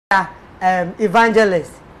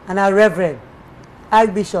evangelist and a reverend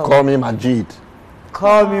Archbishop. Call me MAJID.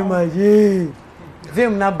 Call me MAJID.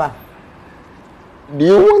 Vim number. Do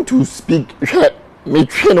you want to speak? Me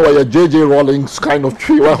train or your JJ Rawlings kind of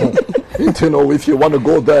tree. You know, if you want to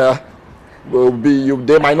go there, will be you.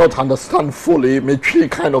 They might not understand fully. Me tree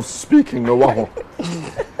kind of speaking. No,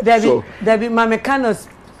 Debbie, my kind of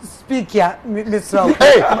speak here, Miss Rowe.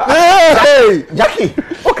 Hey, Jackie.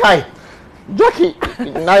 Okay, Jackie.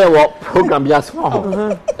 Now your program just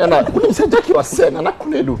and when say Jackie was saying, and I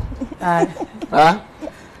couldn't do.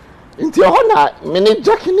 Into your honor, me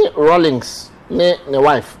Jackie ni Rawlings. Ne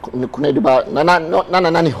wife couldn't do ba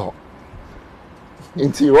nani ho.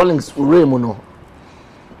 Into Rawlings uremu no.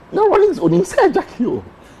 No, Rawlings didn't say Jackie,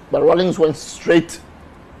 but Rawlings went straight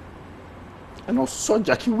and also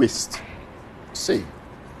Jackie waist. See.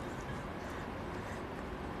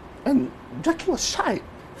 And Jackie was shy.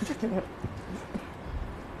 Jackie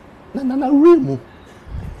Remu.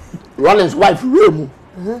 Rawlings' wife Remu.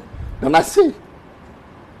 And I say,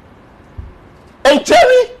 hey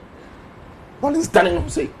Jerry! Rawlings standing up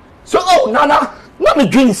say, so Nana, let me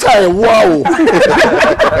drink say wow.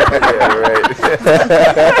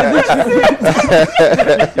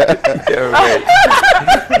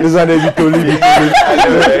 This one is totally.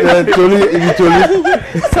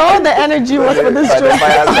 So all the energy was for this joke.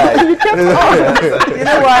 You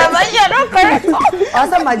know what?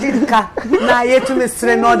 Also, MAJID ka na yetu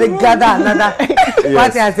misre no de gada nada.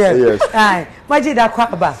 What I said. Yes. Aye. MAJID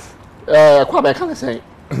akwaba. Kwaba, can I say?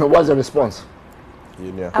 What's the response?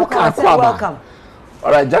 Welcome.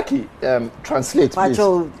 All right, Jackie, translate, please.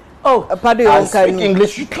 Pardon, speak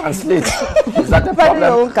English, you translate. Is that the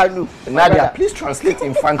problem? Nadia, please translate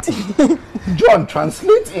in Fanti. John,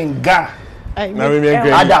 translate in Ga.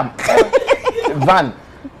 Adam, Van,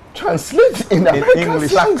 translate in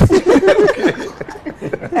English.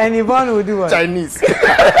 And Yvonne will do what? Chinese.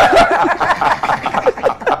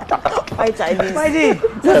 Chinese. MAJID,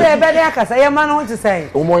 so say better akasa. Your man want to say.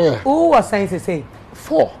 Who was saying to say?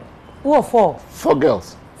 4. Who are 4? 4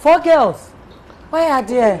 girls. 4 girls. Why are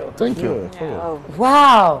there? Thank you.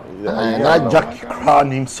 Wow. And that Jackie Crown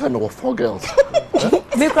himself were 4 girls.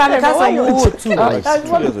 Me cry because you 2. 2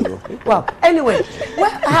 years ago. Wow. Anyway,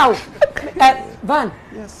 how? Van.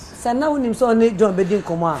 Yes. So now we so John Bedin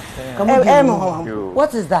come on.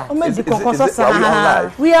 What is that? Are we on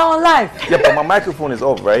live? We are on live. Yeah, but my microphone is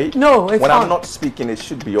off, right? No, it's when on. I'm not speaking, it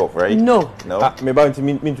should be off, right? No. Me ba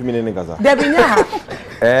mean to me in Gaza. Debbie Nyaha.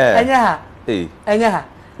 Hey. Enyaha.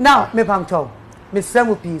 Now, me pam chow. Me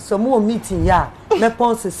semupi. So more meeting ya. Me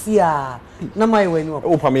ponse siya. Na my way no.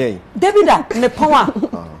 Oh, pame. Debbie that me pon.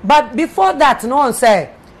 But before that, no one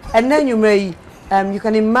say. And then you may. You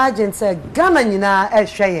can imagine, say, Ghana nyina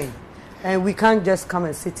sharing, and we can't just come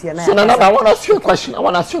and sit here. So, I want to ask you a question. No,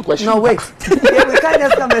 wait. Yeah, we can't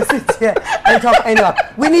just come and sit here and talk. Anyway,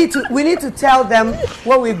 we need to tell them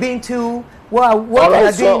what we've been to, what we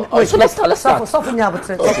are doing. So let's start.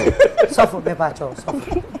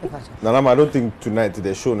 Nana, I don't think tonight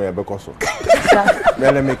the show no be koso.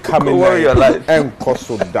 Let me come in your life and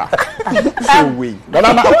koso da. So we. Nana,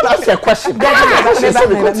 I want to ask you a question.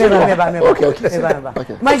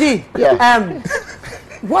 Okay. MAJID,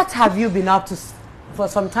 what have you been up to for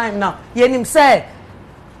some time now? Yenim say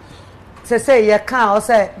you can't or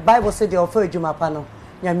say Bible said you offer jumapa no.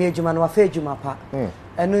 Nyame juma no afa juma pa.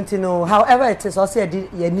 And you know, however it is, also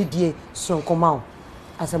you need ye strong come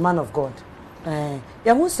as a man of God.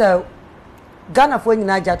 Ya who say Ghana for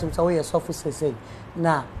nyina jatum say we suffer say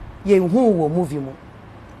na ye hu wo movie mo.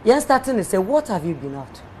 You starting to say what have you been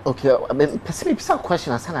up to? Okay, I mean, some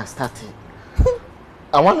question as I started.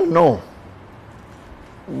 I want to know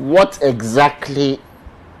what exactly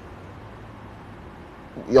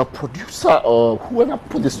your producer or whoever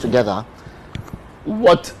put this together,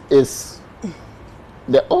 what is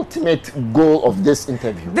the ultimate goal of this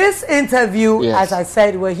interview? This interview, yes, as I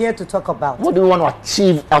said, we're here to talk about. What do we want to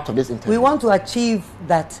achieve out of this interview? We want to achieve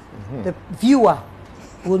that the viewer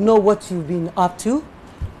will know what you've been up to,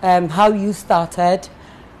 how you started,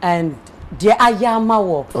 and the ayama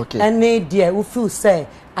work. Okay. And the who feel say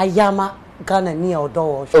ayama Ghana near or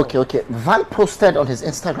door. Okay. Van posted on his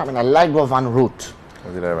Instagram, and I like what Van wrote.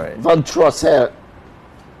 Is that right? Van Troy said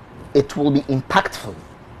it will be impactful.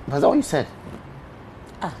 Was that what you said?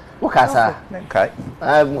 Okay, sir. Okay.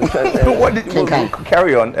 What did you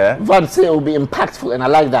carry on? Van said it will be impactful, and I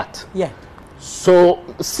like that. Yeah. So,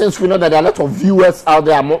 since we know that there are a lot of viewers out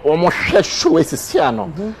there, almost show is here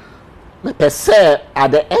now. Per se,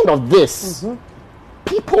 at the end of this,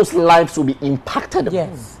 people's lives will be impacted.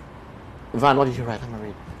 Yes. Van, what did you write? Let me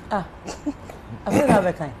read. I feel have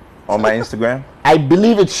a kind. On my Instagram? I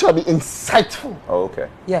believe it shall be insightful. Oh, okay.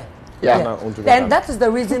 Yeah. Yeah. And that is the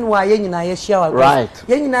reason why you share. Right.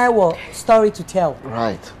 You have story to tell.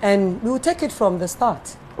 Right. And we will take it from the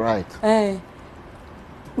start. Right.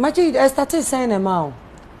 Majid, I started saying now.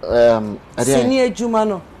 Senior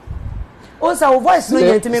Jumano. Also, our voice no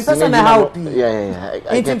yet. Me person help you. Yeah.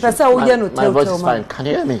 My voice is fine. Can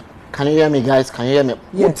you hear me? Can you hear me, guys? Can you hear me?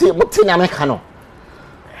 Muti na mekano.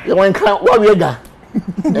 You want cry? What we ga?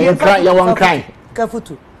 You cry? You want cry?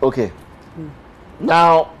 Kafutu. Okay.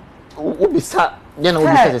 Now, ubisa. You know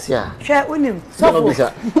ubisa this year. Share unim.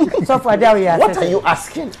 So far there we are. What are you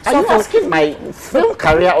asking? Are you asking my film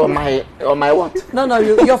career or my what? No,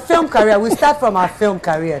 your film career. We start from our film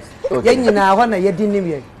careers.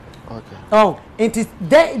 Okay. Okay. Oh, it is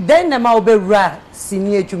then the mau be ra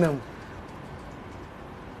senior jumem.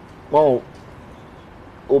 Well,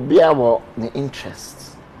 Obia was the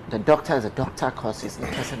interest. The doctor is a doctor because he's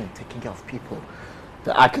interested in taking care of people.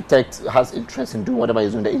 The architect has interest in doing whatever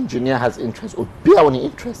he's doing. The engineer has interest. Obia was the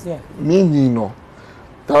interest. Yeah. Me,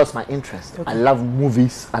 that was my interest. Okay. I love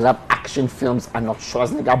movies. I love action films. I'm not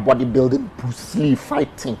Schwarzenegger, bodybuilding, Bruce Lee,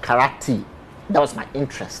 fighting, karate. That was my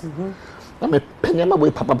interest. I'm a penyama boy,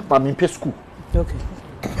 papa, me in school. Okay.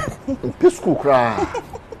 In school,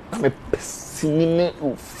 I'm a cinema,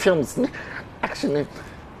 films, action.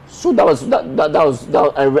 So that was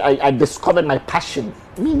I discovered my passion.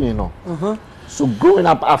 So growing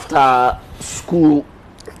up after school,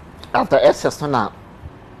 after SS, my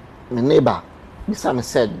neighbor, beside me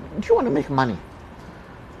said, "Do you want to make money?"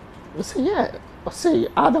 I said, "Yeah." I say,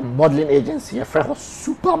 "I had a modeling agency. A friend was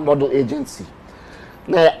super model agency.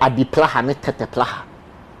 I did plaha, me tete plaha.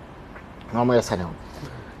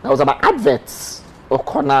 That was about adverts. Or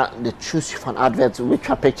corner they choose you for an advert, which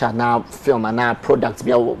a picture now, film and now products,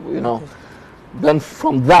 Okay. Then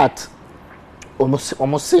from that,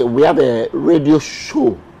 almost say we have a radio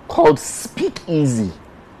show called Speak Easy.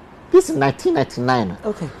 This is 1999.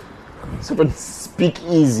 Okay. So Speak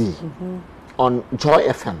Easy on Joy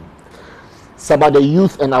FM. It's about the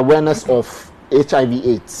youth and awareness of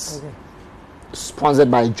HIV/AIDS. Okay. Sponsored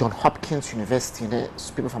by Johns Hopkins University,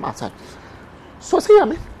 people from outside. So I say,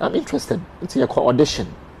 yeah, I'm interested. It's a audition.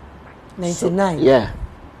 99. So, yeah,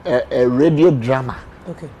 a radio drama.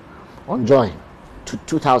 Okay. On Joy, to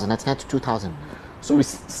 2000, 1999 to 2000. So we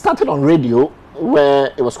started on radio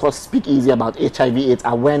where it was called Speak Easy about HIV/AIDS,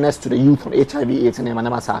 awareness to the youth on HIV/AIDS in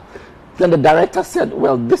Emanamasa. Then the director said,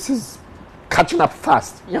 well, this is catching up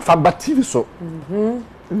fast. Yeah, for TV so.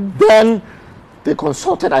 Then they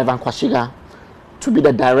consulted Ivan Kwashiga to be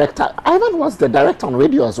the director. Ivan was the director on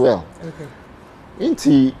radio as well. Okay.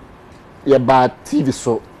 Into bad TV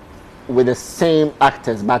so with the same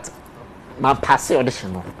actors, but my passe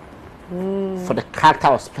audition for the character I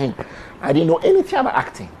was playing. I didn't know anything about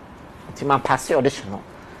acting. Until my passe audition.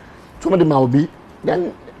 Somebody might be.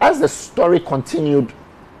 Then as the story continued,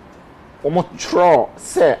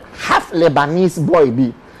 say half Lebanese boy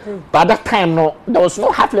be. But at that time there was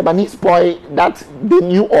no half Lebanese boy that they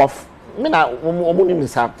knew of.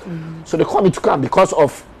 So they called me to come because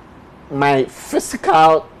of my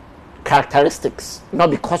physical characteristics, not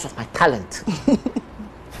because of my talent.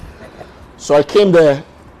 So I came there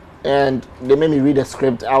and they made me read a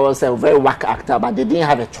script. I was a very whack actor, but they didn't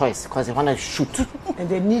have a choice because they wanted to shoot. And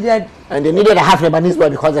they needed a half Lebanese boy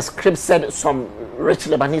because the script said some rich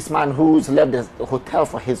Lebanese man who's left the hotel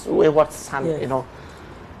for his wayward son, yes.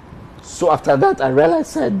 So after that I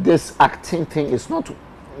realized that this acting thing is not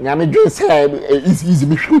it's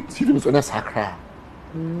easy.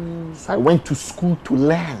 So I went to school to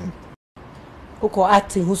learn. Okay,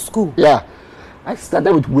 acting, whose school? Yeah. I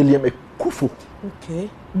started with William Ekufu. Okay.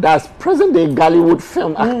 That's present day Gollywood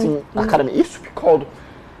Film Acting Academy. It used to be called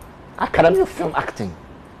Academy of Film Acting.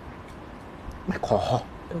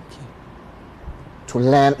 Okay. To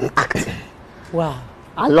learn acting. Wow.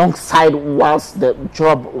 Alongside whilst the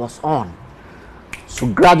job was on. So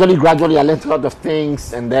gradually I learned a lot of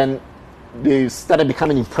things and then they started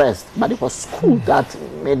becoming impressed. But it was school that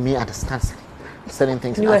made me understand certain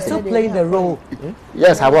things. You were still playing the role.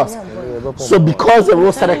 Yes, I was. So because the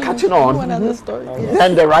role started catching on,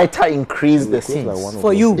 then the writer increased the scenes.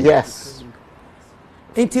 For you? Yes.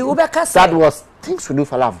 That was Things We Do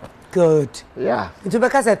for Love. Good. Yeah.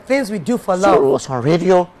 Ubeka said Things We Do for Love. So it was on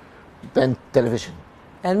radio, then television.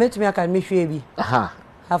 And me I can miss you.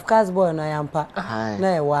 Have cast boy na yampa.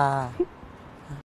 Na wa.